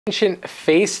Ancient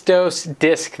Phaistos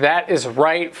Disk. That is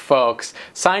right, folks.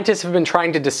 Scientists have been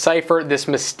trying to decipher this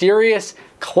mysterious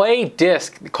clay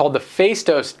disk called the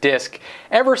Phaistos Disk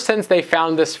ever since they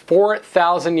found this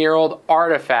 4,000-year-old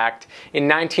artifact in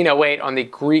 1908 on the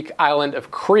Greek island of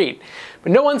Crete.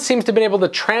 But no one seems to have been able to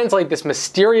translate this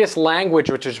mysterious language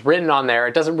which is written on there.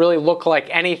 It doesn't really look like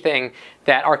anything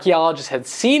that archaeologists had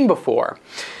seen before.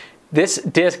 This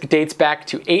disk dates back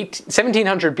to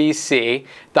 1700 BC,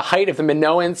 the height of the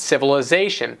Minoan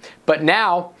civilization. But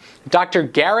now, Dr.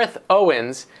 Gareth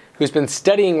Owens, who's been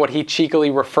studying what he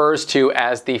cheekily refers to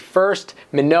as the first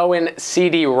Minoan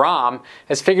CD-ROM,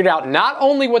 has figured out not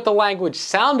only what the language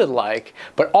sounded like,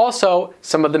 but also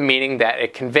some of the meaning that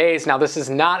it conveys. Now, this is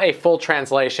not a full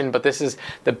translation, but this is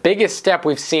the biggest step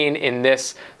we've seen in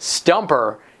this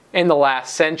stumper in the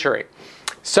last century.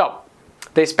 So,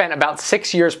 they spent about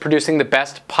 6 years producing the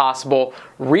best possible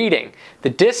reading. The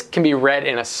disc can be read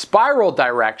in a spiral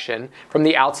direction from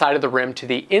the outside of the rim to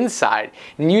the inside.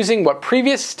 And using what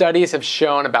previous studies have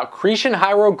shown about Cretan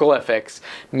hieroglyphics,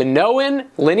 Minoan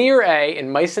linear A and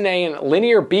Mycenaean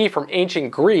linear B from ancient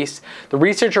Greece, the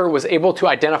researcher was able to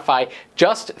identify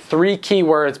just 3 key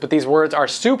words, but these words are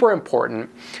super important.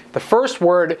 The first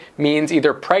word means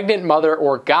either pregnant mother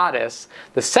or goddess.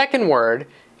 The second word,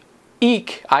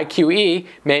 Ique, I-Q-E,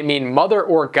 may mean mother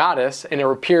or goddess, and it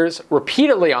appears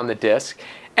repeatedly on the disc.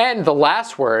 And the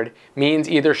last word means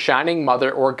either shining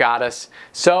mother or goddess.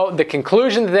 So the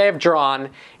conclusion that they have drawn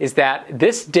is that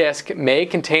this disc may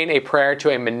contain a prayer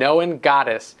to a Minoan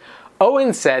goddess.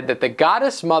 Owens said that the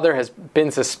goddess mother has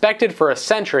been suspected for a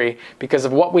century because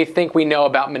of what we think we know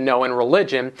about Minoan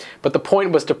religion, but the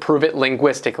point was to prove it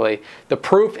linguistically. The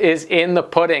proof is in the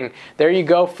pudding. There you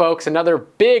go, folks. Another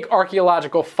big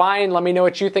archaeological find. Let me know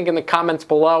what you think in the comments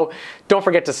below. Don't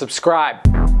forget to subscribe.